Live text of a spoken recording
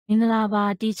မင်္ဂလာပါ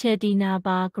တီချာတီနာ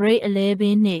ပါ grade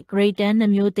 11နဲ့ grade 10 နှ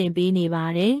စ်မျိုးသင်ပေးနေပါ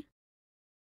တယ်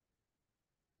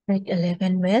Grade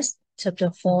 11 Maths chapter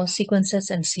 4 sequences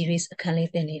and series အခန်း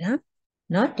လေးသင်နေတာ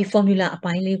เนาะဒီ formula အ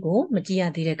ပိုင်းလေးကိုမကြည့်ရ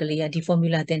သေးတဲ့ကလေးကဒီ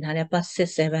formula သင်ထားတဲ့ part 6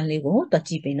 7လေးကိုတွက်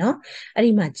ကြည့်ပြီเนาะအဲ့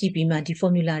ဒီမှာကြည့်ပြီးမှဒီ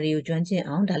formula တွေကိုကျွမ်းကျင်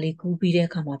အောင်ဒါလေးကူးပြီးတဲ့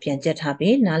အခါမှာပြန်ကြက်ထား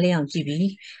ပြီးနားလည်အောင်ကြည့်ပြီး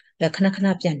ခဏခဏ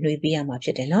ပြန်နှွေးပေးရမှာဖြ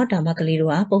စ်တယ်เนาะဒါမှကလေး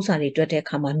တို့ကပုံစံတွေတွက်တဲ့အ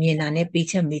ခါမှာမြင်တာနဲ့ပေး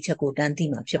ချက်မေးချက်ကိုတန်းသိ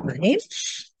မှာဖြစ်ပါတယ်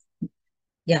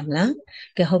ရမလား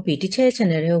ကဲဟုတ်ပြီဒီချက်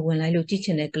channel တွေကိုဝင်လိုက်လို့ကြည့်ချ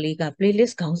င်တဲ့ကလေးက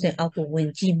playlist ခေါင်းစဉ်အောက်ကိုဝင်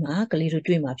ကြည့်မှာကလေးတို့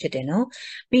တွေ့မှာဖြစ်တယ်နော်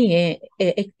ပြီးရင်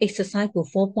exercise ကို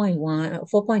 4.1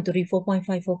 4.3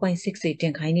 4.5 4.6 တွေတ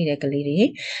င်ခိုင်းနေတဲ့ကလေးတွေ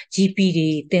GP တွေ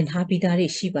တင်ထားပြီးသားတွေ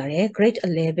ရှိပါတယ် grade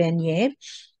 11ရဲ့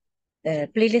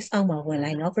playlist အောက်မှာဝင်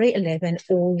လိုက်နော် grade 11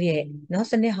 O ရဲ့နော်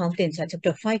စနစ်ဟောင်းတင်ချာ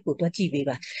chapter 5ကိုတွက်ကြည့်ပေး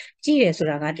ပါကြည့်ရဆို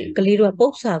တာကကလေးတို့ကပု္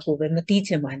ပ္ပစာကိုပဲမသိ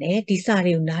ချင်ပါနဲ့ဒီစာ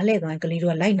တွေကိုနားလဲသွားကလေး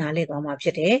တို့ကလိုက်နားလဲသွားမှာဖြ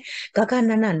စ်တယ်ဂဂ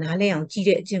နနနားလဲအောင်ကြည့်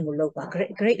တဲ့အကျင့်ကိုလုပ်ပါ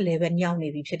grade 11ညောင်းနေ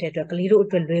ပြီဖြစ်တဲ့အတွက်ကလေးတို့အ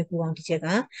တွက်လွယ်ကူအောင်ဒီချက်က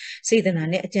စေတနာ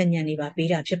နဲ့အကြံဉာဏ်တွေပါပေး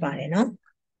တာဖြစ်ပါတယ်နော်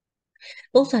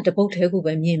ပု္ပ္ပစာတစ်ပုဒ်ထဲကို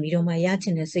ပဲမြင်ပြီးတော့မှရချ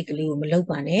င်တဲ့စိတ်ကလေးကိုမလုပ်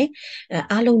ပါနဲ့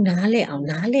အားလုံးနားလဲအောင်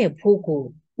နားလဲဖို့ကို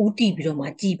ဦးတည်ပြီးတော့မှ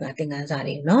ကြည်ပါသင်ခန်းစာ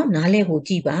တွေเนาะနားလဲကို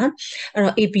ကြည်ပါအဲ့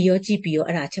တော့ AP ရော GP ရော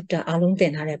အဲ့ဒါ chapter အားလုံးသ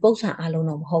င်ထားတဲ့ပု္ပ္ပစာအားလုံး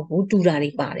တော့မဟုတ်ဘူးတူတာ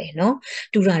တွေပါတယ်เนาะ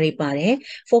တူတာတွေပါတယ်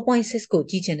 4.6 ကို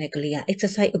ကြည့်ချင်တဲ့ကလေးက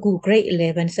exercise အခု grade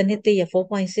 11စနစ်တစ်ရဲ့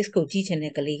 4.6 ကိုကြည့်ချင်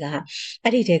တဲ့ကလေးက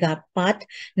အဲ့ဒီတဲက part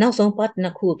နောက်ဆုံး part နှ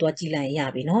စ်ခုကိုတွားကြည့်လိုက်ရ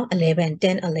ပြီเนาะ11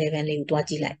 10 11လေးကိုတွား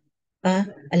ကြည့်လိုက်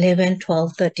11 12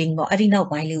 13ပေါ့အဲ့ဒီနောက်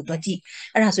ပိုင်းလေးကိုတော့ကြည့်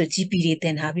အဲ့ဒါဆို GP တွေသ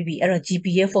င်ထားပြီးပြီအဲ့တော့ GP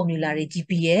ရဲ့ formula တွေ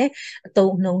GP ရဲ့အ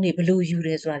သုံးအနှုန်းတွေဘယ်လိုယူ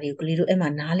ရဲဆိုတာတွေကိုကလေးတို့အဲ့မှာ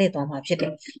နားလည်သွားမှာဖြစ်တ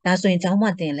ယ်ဒါဆိုရင်ကျောင်းမှာ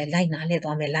သင်လဲလိုက်နားလည်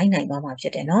သွားမယ်လိုက်နိုင်သွားမှာဖြ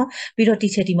စ်တယ်နော်ပြီးတော့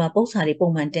teacher ဒီမှာပုံစံတွေပုံ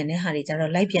မှန်တင်တဲ့ဟာတွေကျ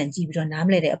တော့လိုက်ပြန်ကြည့်ပြီးတော့နားမ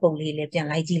လဲတဲ့အပုံလေးလည်းပြန်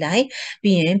လိုက်ကြည့်လိုက်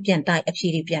ပြီးရင်ပြန်တိုက်အဖြေ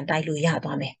တွေပြန်တိုက်လို့ရ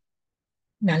သွားမယ်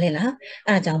နားလဲလား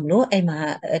အဲ့ဒါကြောင့်မလို့အဲ့မှာ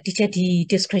teacher ဒီ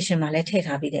description မှာလည်းထည့်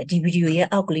ထားပြီးတယ်ဒီ video ရဲ့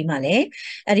အောက်ကလေးမှာလည်း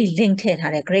အဲ့ဒီ link ထည့်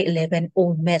ထားတဲ့ grade 11 O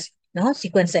maths နော်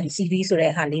sequence and series ဆို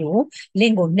တဲ့ဟာလေးကို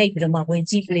link ကိုနှိပ်ပြီးတော့မှဝင်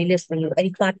ကြည့် playlist တွေကိုအဲ့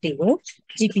ဒီ part တွေကို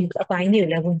GP အပိုင်းတွေကို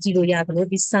လည်းဝင်ကြည့်လို့ရတယ်လို့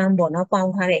ဒီ sum ပေါ့နော်ပေါ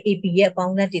င်းထားတဲ့ AP ရဲ့ပေါ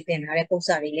င်းလက်တွေတင်ထားတဲ့ပုံ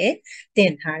စံတွေလည်းတ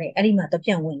င်ထားတယ်အဲ့ဒီမှာတော့ပြ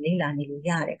န်ဝင်လေ့လာနေလို့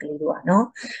ရတယ်ကလေးတို့ကနော်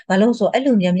ဘာလို့ဆိုအဲ့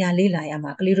လိုများများလေ့လာရ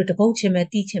မှာကလေးတို့တပုတ်ချင်းပဲ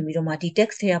တီးချင်ပြီးတော့မှဒီ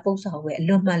text တွေကပုံစံကိုပဲအ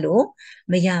လွတ်မှတ်လို့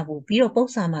မရဘူးပြီးတော့ပုံ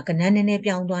စံမှာကဏ္ဍနည်းနည်း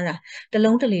ပြောင်းသွားတာတ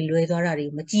လုံးတလေလွဲသွားတာတွေ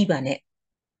မကြည့်ပါနဲ့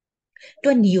တွ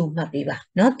က်နီကိုမှတ်ပေးပါ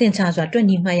เนาะတင်ချာဆိုတာတွက်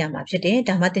နီမှတ်ရမှာဖြစ်တယ်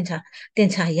ဒါမှတင်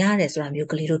ချာရတယ်ဆိုတာမျိုး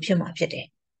ကလေးတို့ဖြစ်မှာဖြစ်တယ်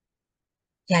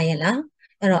ရရဲ့လား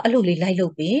အဲ့တော့အဲ့လိုလေးလိုက်လု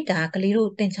ပ်ပြီးဒါကလေးတို့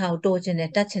တင်ချာကိုတော်ချင်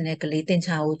တဲ့တတ်ချင်တဲ့ကလေးတင်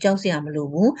ချာကိုကြောက်စရာမလို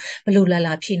ဘူးဘလို့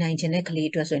လာဖြေနိုင်ချင်တဲ့ကလေး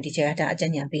အတွက်ဆိုရင်ဒီချက်ကဒါအကြံ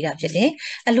ဉာဏ်ပေးတာဖြစ်တယ်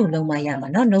အဲ့လိုလုံးမရမှာ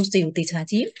เนาะ notes တွေကိုတေချာ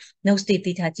ကြည့် notes တွေ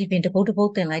တေချာကြည့်ပြီးတပုတ်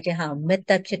တင်လိုက်တဲ့ဟာကို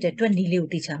method ဖြစ်တဲ့တွက်နီလေးကို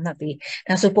တေချာမှတ်ပြီး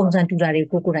ဒါဆိုပုံစံတူတာတွေ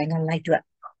ကိုကိုယ်တိုင်ကလိုက်တွက်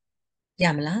ရ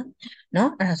မလားเนาะ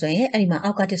အဲ့ဒါဆိုရင်အဲ့ဒီမှာ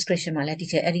အောက်က description မှာလည်းဒီ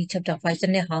ချက်အဲ့ဒီ chapter 5စ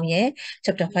နစ်ဟောင်းရဲ့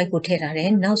chapter 5ကိုထည့်ထားတယ်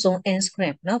နောက်ဆုံး end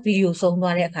script เนาะ video ဆုံး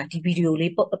သွားတဲ့အခါဒီ video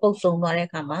လေးပုတ်ဆုံးသွားတဲ့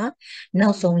အခါမှာနော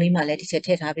က်ဆုံးလေးမှာလည်းဒီချက်ထ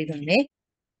ည့်ထားပြီးတော့မယ်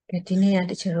ဒီနေ့က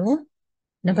တချို့တော့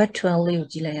number 12လေးကို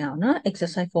ကြည့်လိုက်အောင်เนาะ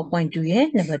exercise 4.2ရဲ့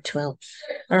number 12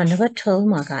အဲ့တော့ number 12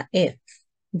မှာက if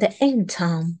the end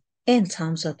term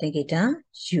ဆိုတဲ့ကိတာ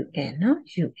un เนาะ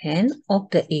un of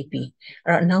the AP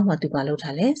အဲ့တော့နောက်မှာသူပါလောက်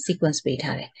ထားလဲ sequence ပေး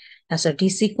ထားတယ်အဲ့ဆိုဒီ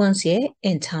sequence ရဲ့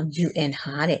end term un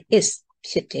ဟာတဲ့ is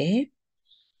ဖြစ်တယ်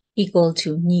equal to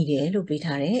ညီတယ်လို့ပေး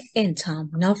ထားတယ် end term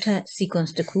နောက်ထပ်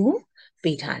sequence တစ်ခု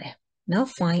ပေးထားတယ်နော်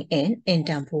find and end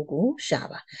term ဖို့ကိုရှာ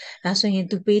ပါဒါဆိုရင်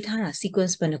သူပေးထားတာ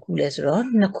sequence ဘယ်နှခုလဲဆိုတော့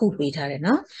နှစ်ခုပေးထားတယ်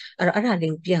နော်အဲ့တော့အဲ့ဒါ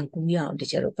လေးကိုပြန်ကူးရအောင်တ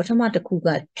ချို့ပထမတစ်ခုက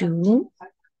2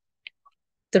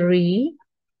 3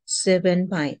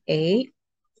 7/8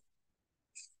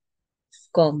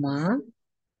 comma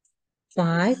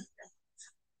 5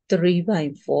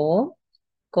 3/4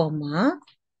 comma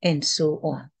and so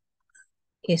on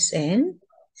is an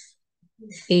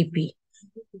AP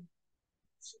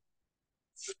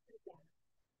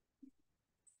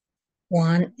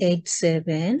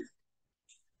 187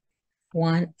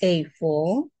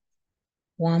 184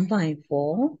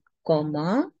 1/4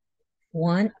 comma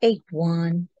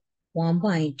 181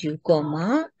 1/2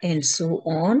 comma and so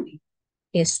on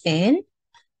is an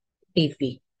AP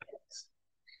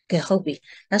ကဲဟုတ်ပြီ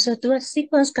ဒါဆိုသူက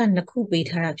sequence ကနှစ်ခုပေး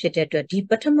ထားတာဖြစ်တဲ့အတွက်ဒီ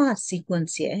ပထမ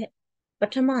sequence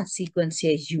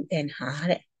ရဲ့ UN ဟာ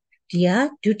တဲ့ဒီက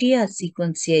ဒုတိယ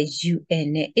sequence ရဲ့ UN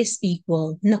နဲ့ is equal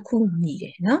နှစ်ခုညီတ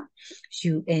ယ်နော်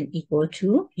UN equal to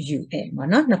UN ပေါ့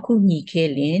နော်နှစ်ခုညီခဲ့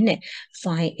လင်းနဲ့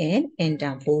find and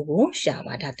enter ဖို့ကိုရှာ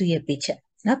ပါဒါသူရဲ့ပေးချက်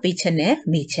နော်ပေးချက်နဲ့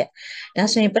မေးချက်ဒါ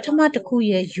ဆိုရင်ပထမတစ်ခု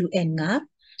ရဲ့ UN က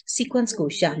sequence ကို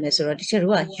ရှာမယ်ဆိုတော့တချို့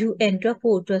က UN တွက်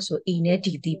ဖို့အတွက်ဆို A နဲ့ D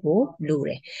သိဖို့လိုတ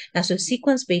ယ်ဒါဆို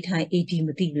sequence ပေးထား AD မ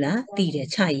သိဘူးလားသိတယ်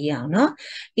ခြရေးအောင်เนาะ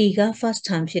A က first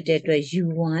term ဖြစ်တဲ့အတွက်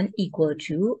U1 equal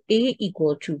to A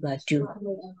equal to က2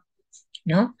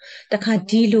เนาะတခါ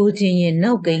D လိုချင်ရင်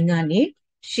နောက်ကိန်းကနေ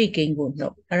ရှေ့ကိန်းကိုနှု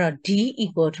တ်အဲ့တော့ D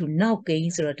equal to နောက်ကိ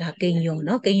န်းဆိုတော့ဒါကိန်းရောเ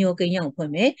นาะကိန်းရောဖွ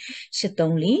င့်မယ်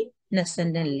83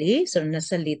 24ဆိုတော့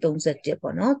24 37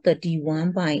ပေါ့เนาะ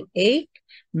31/8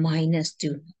 minus 2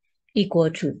 equal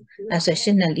to အဲ့ဆို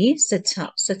8နဲ့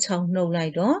16နှုတ်လို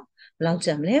က်တော့ဘယ်လောက်ကျ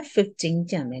န်မလဲ15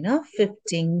ကျန်မယ်เนาะ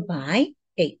15/8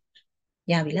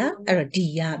ရပြီလားအဲ့တော့ D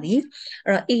ရပြီ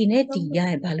အဲ့တော့ A နဲ့ D ရရ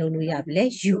င်ဘာလုပ်လို့ရပြီလဲ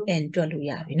UN တွက်လို့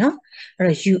ရပြီเนาะအဲ့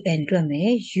တော့ UN တွက်မ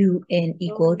ယ် UN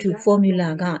equal to formula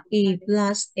က A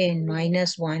plus N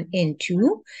minus 1 into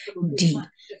D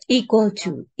equal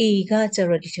to A ကကျ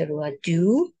တော့ဒီချက်တော့2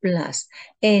 plus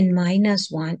N minus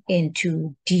 1 into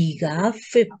D က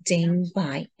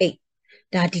15/8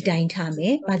ဒါဒီတိုင်းထားမ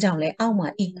ယ်။ဘာကြောင့်လဲအောက်မှာ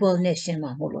equal နဲ့ရှင်း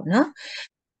မှာမို့လို့နော်။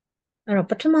အဲ့တော့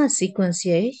ပထမ sequence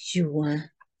ရဲ့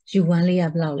U1 လေးရ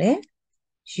ဘယ်လောက်လဲ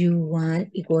U1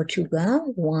 equal to က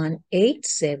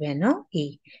187เนาะ A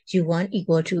U1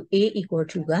 equal to A equal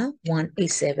to က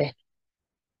187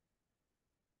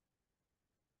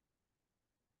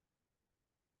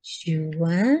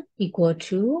 U1 equal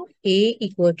to A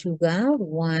equal to က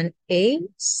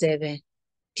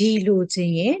187ဒီလိုချ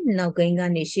င်းရဲ့နောက်ကိန်းက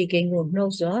နေရှေ့ကိန်းကိုနှု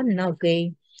တ်ဆိုနောက်ကိန်း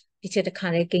ဒီချက်တစ်ခါ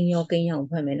လေးကိန်းရောဖွ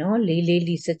င့်မယ်နော်4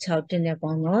 4 16တင်းနဲ့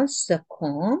ပေါင်းတော့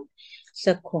19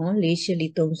 4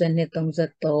 8 32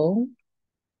 33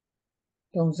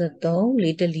 33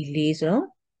 4 တလီ4ဆိုတော့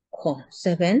ခွန်7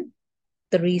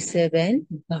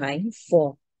 37/4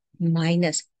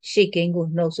 minus ရှေ့ကိန်းကို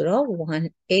နှုတ်ဆိုတော့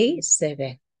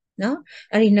187နော်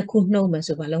အဲ့ဒီနှစ်ခုနှုတ်မယ်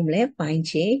ဆိုဘာလုပ်မလဲပိုင်း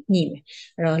ချေညှိမယ်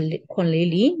အဲ့တော့ခွန်လေး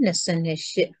လီ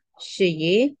28 8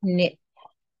ရေနှစ်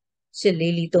8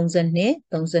လေးလီ32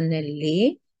 34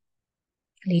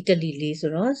 4တလီ4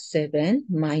ဆိုတော့7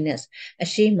 minus အ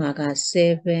ရှိမှာက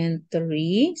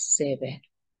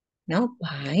737နော်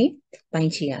ပို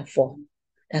င်းချေရ4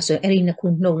ဒါဆိုအဲ့ဒီနှစ်ခု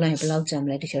နှုတ်လိုက်ဘယ်လောက်ကျန်မ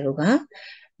လဲတချို့က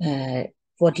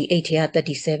48ထဲက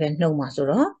37နှုတ်မှာဆို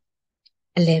တော့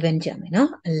11ကျန်မယ်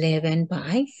နော်11/4အဲ့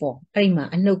ဒီမှာ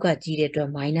အနှုတ်ကကြီးတဲ့အတွက်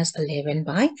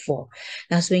 -11/4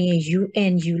ဒါဆိုရင်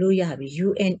UN ယူလို့ရပြီ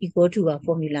UN equal to က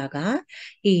formula က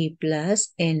A plus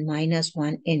N minus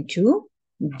 1 into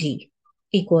D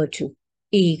equal to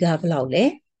A ကဘယ်လောက်လဲ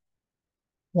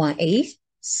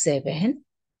187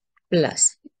 plus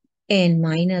N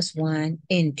minus 1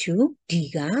 into D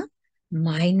က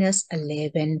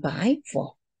 -11/4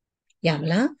ရမ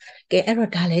လားကဲအဲ့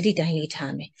တော့ဒါလည်းဒီတိုင်းလေး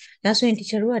ထားမယ်ဒါဆိုရင်တီ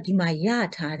ချာတို့ကဒီမှာရ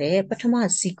ထားတဲ့ပထမ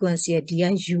sequence ရဲ့ဒီက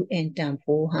UN တန်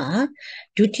ဖိုးဟာ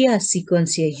ဒုတိယ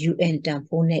sequence ရဲ့ UN တန်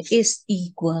ဖိုးနဲ့ is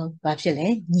equal ဘာဖြစ်လဲ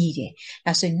ညီတယ်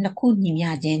ဒါဆိုရင်နှစ်ခုညီမျှ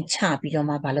ခြင်းချပြီးတော့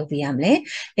မှဘာလုပ်ပြရမလဲ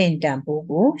N တန်ဖိုး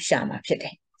ကိုရှာမှာဖြစ်တ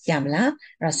ယ်ရမလား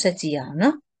အဲ့တော့ဆက်ကြည့်အောင်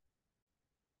နော်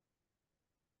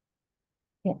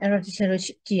အဲ့တော့တီချာတို့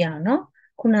ကြည့်အောင်နော်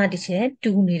ခုနဒီချက်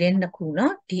တူနေတဲ့နှစ်ခုเนา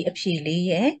ะဒီအဖြေလေး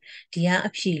ရဲ့ဒီက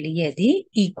အဖြေလေးရဲ့ဒီ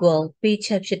equal ပေးချ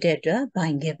က်ဖြစ်တဲ့အတွက်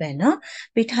by given เนาะ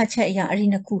ပေးထားချက်အရာအဲ့ဒီ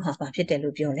နှစ်ခုဟာဘာဖြစ်တယ်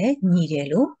လို့ပြောလဲညီတယ်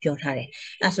လို့ပြောထားတယ်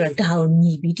အဲ့ဆိုတော့ဒါကို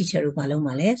ညီပြီး teacher တို့ဘာလုပ်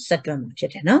မှာလဲဆက်တွက်မှာဖြ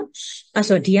စ်တယ်เนาะအဲ့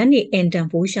ဆိုဒီကနေ n တန်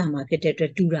ဖိုးရှာမှာဖြစ်တဲ့အတွ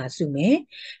က်တူတာစုမယ်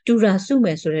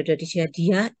ဆိုတဲ့အတွက် teacher ဒီ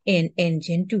က n ချ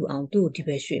င်းတူအောင်သူ့ကိုဒီဘ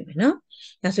က်ရွှေ့မယ်เนาะ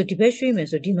အဲ့ဆိုဒီဘက်ရွှေ့မယ်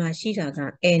ဆိုဒီမှာရှိတာက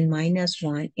n - 1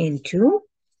 into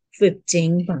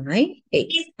 15/8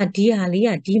ဒီဟာလေးက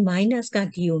ဒီ minus က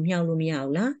ဒီကိုမြောက်လို့မရ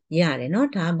ဘူးလားရတယ်เนาะ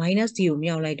ဒါ minus ဒီကို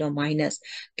မြောက်လိုက်တော့ minus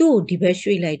သူ့ကိုဒီဘက်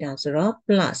ရွှေ့လိုက်တာဆိုတော့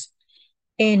plus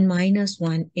n -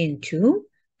 1 into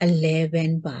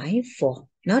 11/4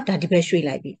เนาะဒါဒီဘက်ရွှေ့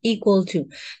လိုက်ပြီ equal to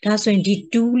ဒါဆိုရင်ဒီ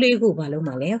2လေးကိုဘာလုပ်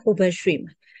မှာလဲဟိုဘက်ရွှေ့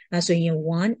မှာဒါဆိုရင်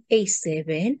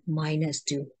187 minus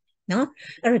 2နော်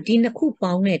အဲ့တော့ဒီနှစ်ခု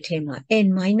ပေါင်းတဲ့အထဲမှာ n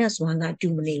 - 1က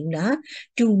2မနေဘူးလား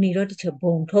2နေတော့တစ်ချက်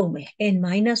ဘုံထုတ်မယ် n -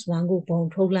 1ကိုဘုံ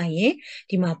ထုတ်လိုက်ရင်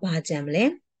ဒီမှာဘာကျန်မလဲ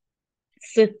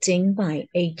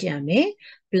15/8ကျန်မယ်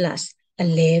plus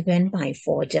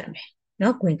 11/4ကျန်မယ်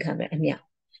နော်ခွင့်ခံမယ်အမြောက်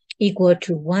equal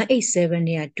to 187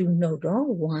နဲ့က2နှုတ်တော့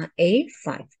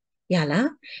185ရလား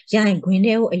ရရင်ခွင်း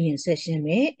ထဲကိုအရင်ဆက်ရှင်းမ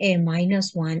ယ် n -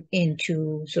 1 into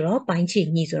ဆိုတော့ပိုင်းခြေ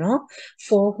ညှိဆိုတော့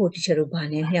4ကိုတစ်ချက်တို့ဘာ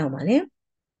နဲ့မြောက်ပါလဲ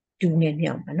2နဲ့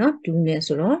မြောက်ပါเนาะ2နဲ့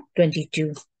ဆိုတော့22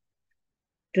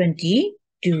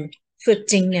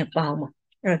 15နဲ့ပေါင်းပါ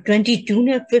အဲ့တော့22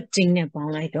နဲ့15နဲ့ပေါ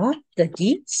င်းလိုက်တော့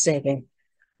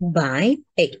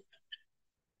37/8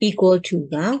 equal to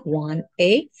က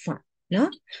185เนาะ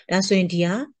ဒါဆိုရင်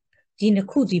ဒီနှစ်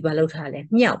ခုဒီဘာလောက်ထားလဲ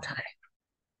မြောက်ထားတယ်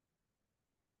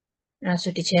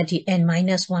ဆိုဒီချက်ဒီ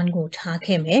n-1 ကိုထား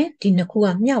ခဲ့မယ်ဒီနှစ်ခုက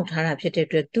မြောက်ထားတာဖြစ်တဲ့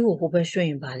အတွက်သူ့ကိုဟိုဘက်ရွှေ့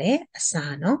ရင်ပါလေအ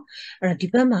စားเนาะအဲ့တော့ဒီ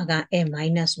ဘက်မှာက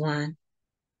n-1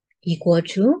 equal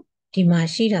to ဒီမှာ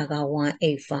ရှိတာက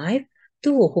185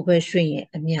သူ့ကိုဟိုဘက်ရွှေ့ရင်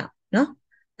အမြောက်เนาะ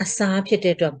အစားဖြစ်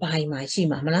တဲ့အတွက် by မှာရှိ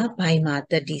မှာမလား by မှာ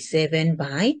37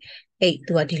 by 8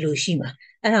သူကဒီလိုရှိမှာ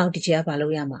အဲ့ဒါကိုဒီချက်ကဘာ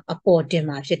လို့ရမှာအပေါ်တင်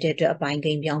မှာဖြစ်တဲ့အတွက်အပိုင်း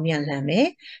ကိန်းပြောင်းပြန်လှမ်းမယ်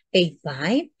8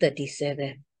 by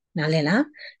 37နားလည်လား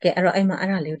ကဲအဲ့တော့အဲ့မှာအဲ့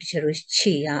ဒါလေးကိုဒီချက်တို့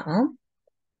ခြေရအောင်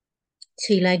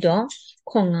ခြေလိုက်တော့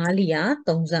ခွန်9လီက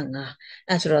35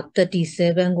အဲ့ဆိုတော့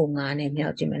37ကို9နဲ့မြော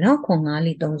က်ကြည့်မယ်နော်ခွန်9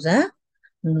လီ35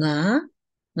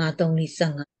 9 3လီ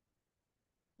15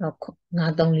တော့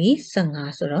9 3လီ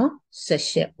15ဆိုတော့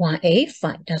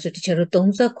185ဒါဆိုဒီချက်တို့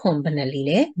30ခွန်ဘယ်နှလီ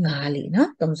လဲ9လီနော်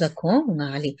30ခွန်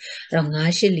9လီအဲ့တော့9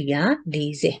 8လီက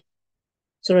40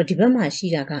ဆိုတော့ဒီဘက်မှာရှိ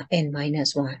တာက n-1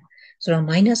ဆိုတော့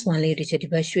 -1 လေးဒီချက်ဒီ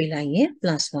ဘက်ရွှေ့လိုက်ရင်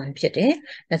 +1 ဖြစ်တယ်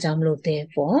ဒါကြောင့်မလို့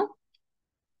therefore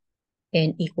n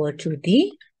equal to the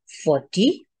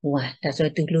 41ဒါဆို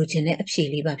သူလိုချင်တဲ့အဖြေ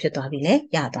လေးပါဖြစ်သွားပြီလေ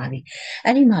ရသွားပြီ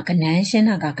အဲ့ဒီမှာကနန်းရှင်း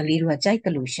တာကကလေးတို့ကကြိုက်တ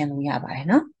ယ်လို့ရှင်းလို့ရပါတယ်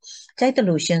နော်ကြိုက်တယ်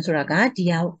လို့ရှင်းဆိုတာကဒီ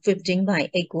ဟာ15 by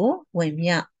 8ကိုဝင်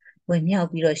မြောက်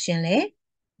ပြီးတော့ရှင်းလဲ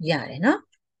ရတယ်နော်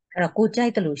အဲ့တော့ကိုကြို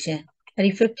က်တယ်လို့ရှင်းအဲ့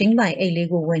ဒီ15 by 8လေး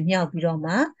ကိုဝင်မြောက်ပြီးတော့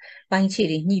မှပိုင်းခြေ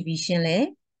တွေညှိပြီးရှင်းလဲ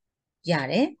ရ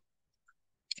တယ်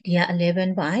ဒီက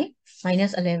11 by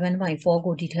 -11 by 4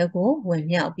ကိုဒီထက်ကိုဝင်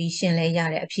မြောက်ပြီးရှင်းလဲရ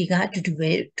တဲ့အဖြေကအတူတူပဲ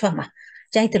ထွက်မှာ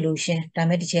ကြိုက်တယ်လို့ရှင်းဒါ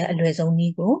မဲ့ဒီချက်အလွယ်ဆုံးန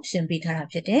ည်းကိုရှင်းပေးထားတာ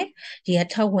ဖြစ်တယ်ဒီက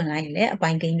ထောက်ဝင်လိုက်ရင်လည်းအပို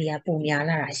င်းကိန်းတွေကပုံများ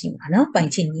လာတာရှိမှာနော်ပိုင်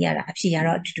ချင်ကြီးရတာအဖြေက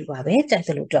တော့အတူတူပါပဲကြိုက်တ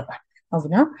ယ်လို့တွက်ပါဟုတ်ပြီ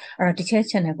နော်အဲ့တော့ဒီချက်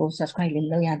channel ကို subscribe လေး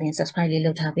လုပ်ရတဲ့ subscribe လေး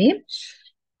လုပ်ထားပေး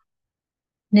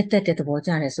နှစ်သက်တဲ့သဘောကြ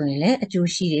တယ်ဆိုရင်လည်းအကျိုး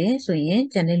ရှိတယ်ဆိုရင်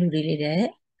channel လူတွေလည်း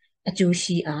အကျိုး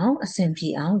ရှိအောင်အဆင်ပြေ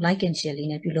အောင် like and share လေး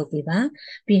နဲ့ပြုလုပ်ပေးပါ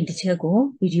ပြီးရင်တစ်ချက်ကို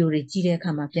ဗီဒီယိုတွေကြည့်တဲ့အ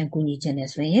ခါမှာပြန်ကူညီချင်တယ်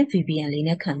ဆိုရင် VPN လေး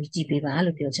နဲ့ခံပြီးကြည့်ပေးပါ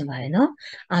လို့ပြောချင်ပါတယ်နော်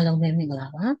အားလုံးပဲမင်္ဂလာ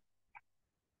ပါ